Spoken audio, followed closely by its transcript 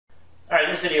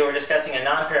in this video we're discussing a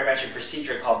nonparametric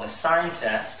procedure called the sign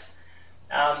test.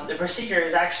 The procedure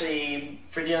is actually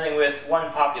for dealing with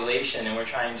one population, and we're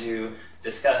trying to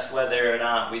discuss whether or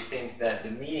not we think that the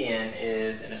median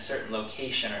is in a certain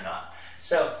location or not.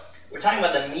 So we're talking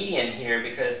about the median here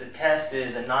because the test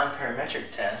is a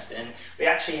nonparametric test, and we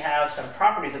actually have some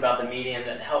properties about the median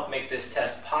that help make this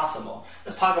test possible.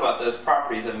 Let's talk about those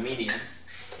properties of a median.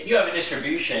 If you have a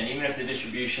distribution, even if the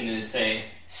distribution is, say,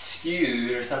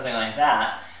 skewed or something like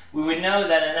that, we would know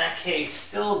that in that case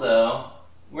still, though,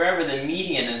 wherever the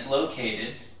median is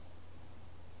located,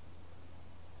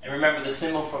 and remember the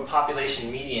symbol for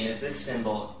population median is this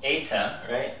symbol, eta,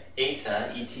 right?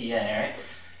 Eta, ETA, right?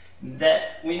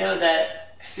 That we know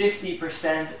that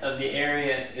 50% of the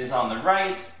area is on the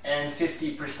right and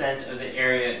 50% of the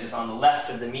area is on the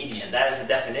left of the median. That is the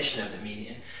definition of the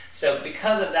median. So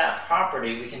because of that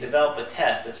property, we can develop a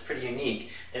test that's pretty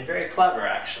unique and very clever,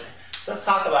 actually. So let's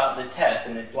talk about the test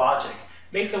and its logic.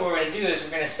 Basically what we're going to do is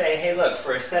we're going to say, hey, look,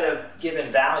 for a set of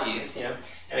given values, and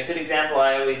a good example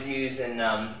I always use in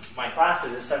my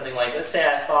classes is something like, let's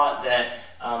say I thought that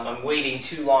I'm waiting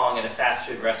too long at a fast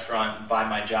food restaurant by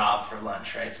my job for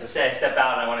lunch, right? So say I step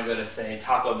out and I want to go to, say,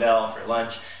 Taco Bell for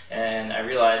lunch, and I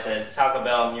realize that at Taco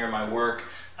Bell near my work,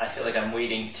 I feel like I'm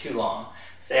waiting too long.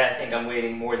 Say I think I'm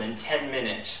waiting more than 10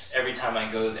 minutes every time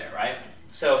I go there, right?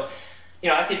 So,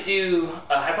 I could do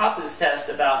a hypothesis test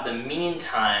about the mean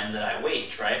time that I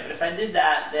wait, right? But if I did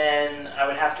that, then I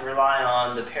would have to rely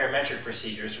on the parametric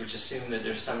procedures, which assume that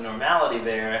there's some normality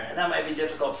there, and that might be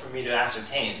difficult for me to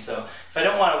ascertain. So if I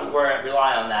don't want to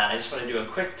rely on that, I just want to do a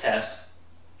quick test,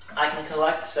 I can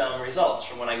collect some results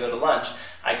from when I go to lunch.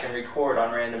 I can record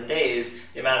on random days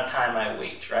the amount of time I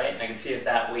wait, right? And I can see if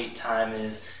that wait time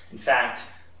is, in fact,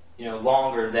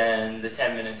 longer than the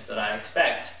 10 minutes that I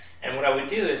expect. And what I would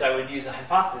do is I would use a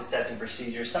hypothesis testing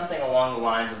procedure, something along the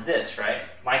lines of this, right?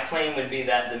 My claim would be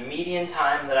that the median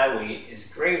time that I wait is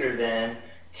greater than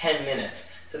 10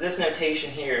 minutes. So this notation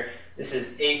here, this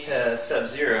is eta sub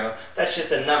 0. That's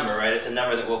just a number, right? It's a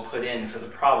number that we'll put in for the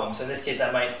problem. So in this case, I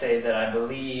might say that I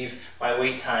believe my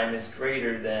wait time is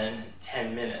greater than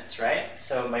 10 minutes, right?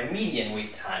 So my median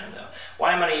wait time, though.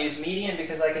 Why am I going to use median?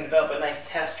 Because I can develop a nice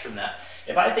test from that.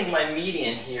 If I think my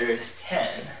median here is 10,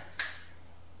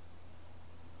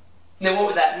 then what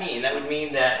would that mean? That would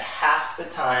mean that half the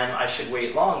time I should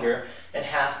wait longer and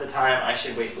half the time I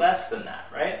should wait less than that,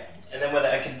 right? And then what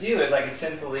I could do is I could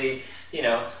simply,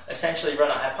 essentially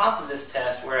run a hypothesis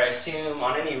test where I assume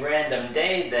on any random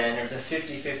day then there's a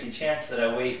 50-50 chance that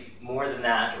I wait more than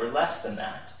that or less than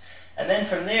that. And then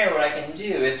from there what I can do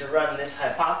is to run this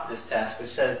hypothesis test which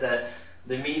says that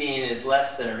the median is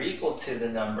less than or equal to the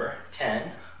number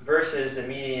 10 versus the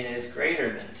median is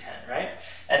greater than 10, right?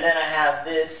 And then I have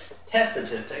this test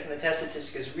statistic, and the test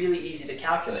statistic is really easy to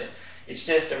calculate. It's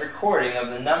just a recording of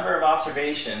the number of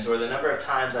observations or the number of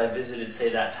times I visited, say,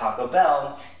 that Taco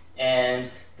Bell, and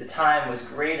the time was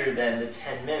greater than the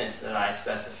 10 minutes that I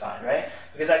specified, right?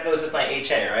 Because that goes with my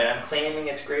HA, right? I'm claiming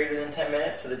it's greater than 10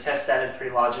 minutes, so the test stat is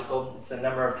pretty logical. It's the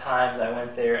number of times I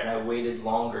went there and I waited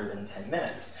longer than 10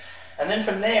 minutes. And then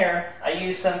from there, I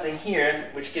use something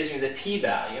here which gives me the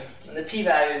p-value. And the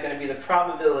p-value is going to be the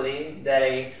probability that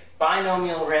a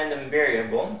binomial random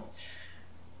variable,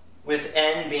 with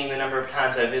n being the number of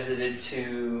times I visited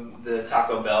to the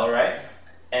Taco Bell, right?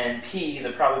 And p,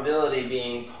 the probability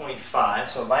being 0.5.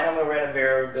 So a binomial random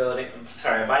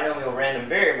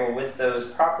variable with those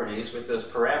properties, with those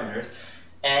parameters,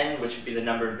 n, which would be the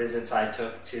number of visits I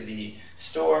took to the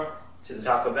store, to the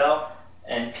Taco Bell,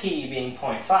 and p being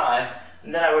 0.5,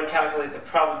 and then I would calculate the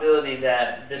probability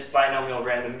that this binomial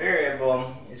random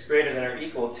variable is greater than or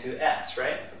equal to s,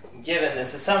 right? Given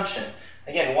this assumption.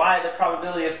 Again, why the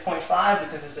probability of 0.5?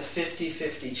 Because there's a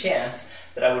 50-50 chance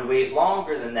that I would wait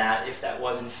longer than that if that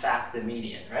was in fact the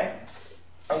median, right?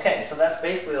 Okay, so that's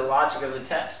basically the logic of the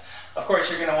test. Of course,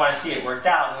 you're going to want to see it worked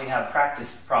out, and we have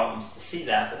practice problems to see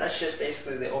that, but that's just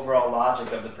basically the overall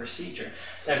logic of the procedure.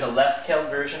 There's a left-tailed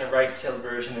version, a right-tailed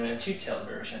version, and a two-tailed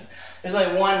version. There's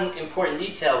only one important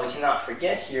detail we cannot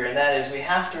forget here, and that is we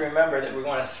have to remember that we're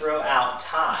going to throw out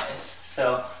ties.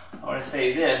 So I want to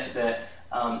say this, that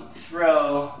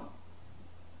throw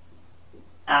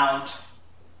out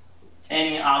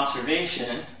any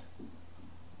observation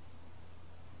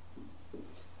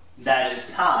that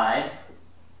is tied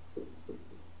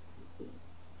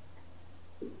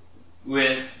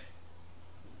with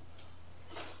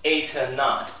eta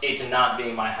naught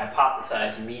being my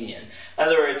hypothesized median. In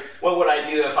other words, what would I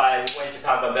do if I went to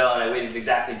Taco Bell and I waited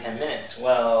exactly 10 minutes?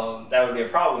 Well, that would be a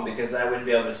problem because then I wouldn't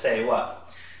be able to say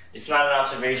what? It's not an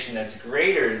observation that's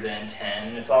greater than 10,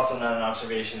 and it's also not an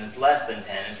observation that's less than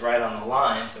 10. It's right on the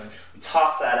line, so we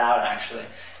toss that out actually.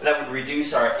 And that would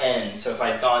reduce our N. So if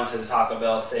I'd gone to the Taco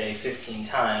Bell, say, 15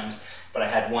 times, but I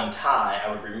had one tie,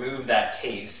 I would remove that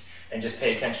case and just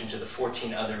pay attention to the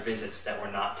 14 other visits that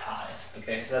were not ties.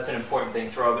 Okay, so that's an important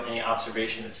thing. Throw up any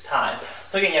observation that's tied.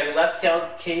 So again, you have a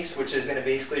left-tailed case, which is going to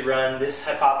basically run this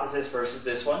hypothesis versus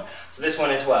this one. So this one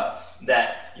is what?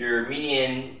 That your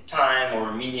median time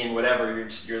or median whatever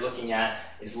you're looking at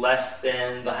is less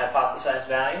than the hypothesized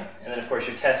value. And then of course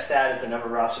your test stat is the number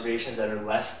of observations that are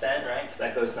less than, right? So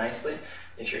that goes nicely.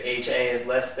 If your HA is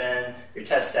less than, your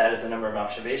test stat is the number of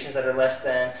observations that are less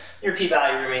than, your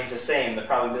p-value remains the same, the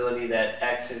probability that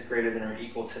x is greater than or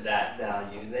equal to that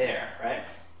value there, right?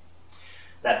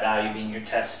 That value being your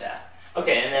test stat.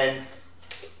 Okay, and then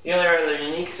the other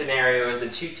unique scenario is the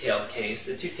two-tailed case.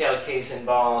 The two-tailed case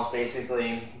involves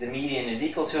basically the median is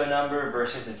equal to a number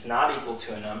versus it's not equal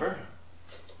to a number.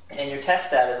 And your test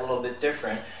stat is a little bit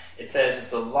different. It says it's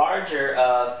the larger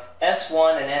of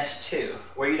S1 and S2,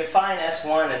 where you define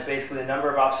S1 as basically the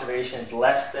number of observations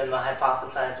less than the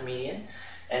hypothesized median,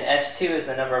 and S2 is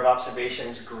the number of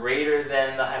observations greater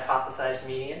than the hypothesized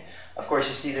median. Of course,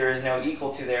 you see there is no equal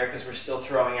to there because we're still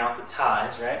throwing out the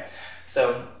ties, right?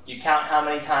 So you count how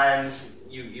many times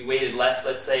you waited less,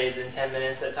 let's say, than 10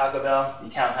 minutes at Taco Bell. You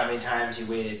count how many times you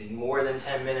waited more than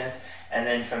 10 minutes, and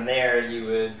then from there you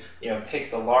would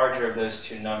pick the larger of those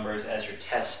two numbers as your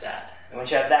test stat. And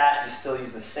once you have that, you still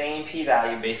use the same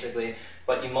p-value basically,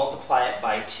 but you multiply it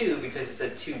by 2 because it's a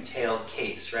two-tailed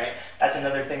case, right? That's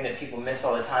another thing that people miss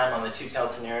all the time on the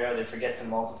two-tailed scenario. They forget to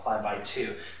multiply by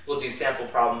 2. We'll do sample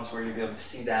problems where you'll be able to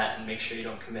see that and make sure you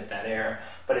don't commit that error.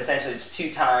 But essentially it's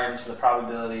 2 times the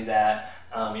probability that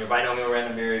your binomial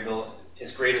random variable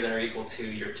is greater than or equal to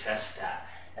your test stat.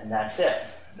 And that's it.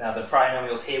 Now the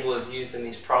binomial table is used in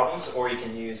these problems, or you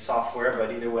can use software,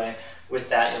 but either way, with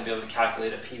that you'll be able to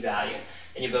calculate a p-value,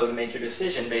 and you'll be able to make your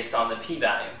decision based on the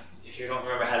p-value. If you don't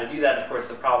remember how to do that, of course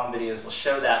the problem videos will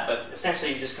show that, but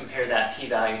essentially you just compare that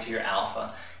p-value to your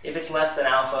alpha. If it's less than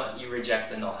alpha, you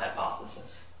reject the null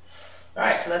hypothesis.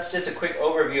 Alright, so that's just a quick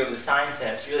overview of the sign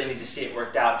test. You really need to see it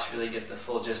worked out to really get the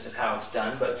full gist of how it's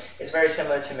done, but it's very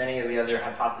similar to many of the other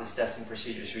hypothesis testing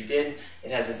procedures we did.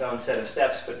 It has its own set of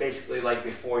steps, but basically like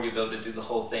before, you'll be able to do the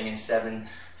whole thing in 7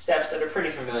 steps that are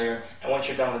pretty familiar, and once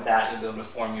you're done with that, you'll be able to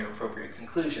form your appropriate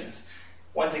conclusions.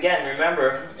 Once again,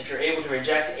 remember, if you're able to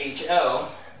reject HO,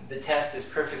 the test is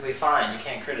perfectly fine. You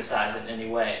can't criticize it in any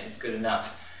way. It's good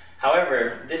enough.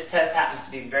 However, this test happens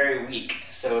to be very weak,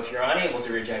 so if you're unable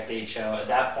to reject HO, at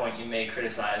that point you may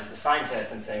criticize the sign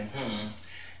test and say,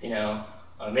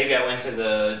 maybe I went to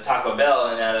the Taco Bell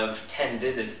and out of 10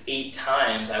 visits, 8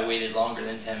 times I waited longer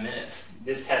than 10 minutes.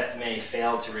 This test may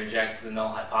fail to reject the null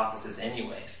hypothesis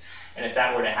anyways. And if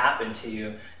that were to happen to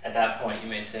you, at that point you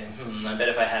may say, I bet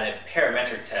if I had a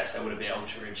parametric test I would have been able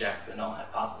to reject the null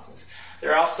hypothesis.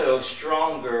 There are also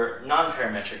stronger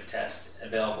non-parametric tests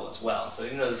available as well. So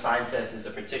even though the sign test is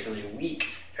a particularly weak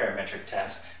parametric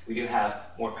test, we do have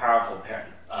more powerful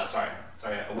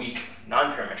a weak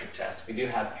non-parametric test. We do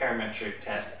have parametric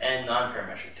tests and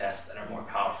non-parametric tests that are more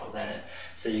powerful than it.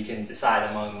 So you can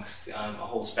decide amongst a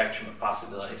whole spectrum of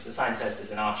possibilities. The sign test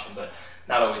is an option, but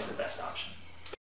not always the best option.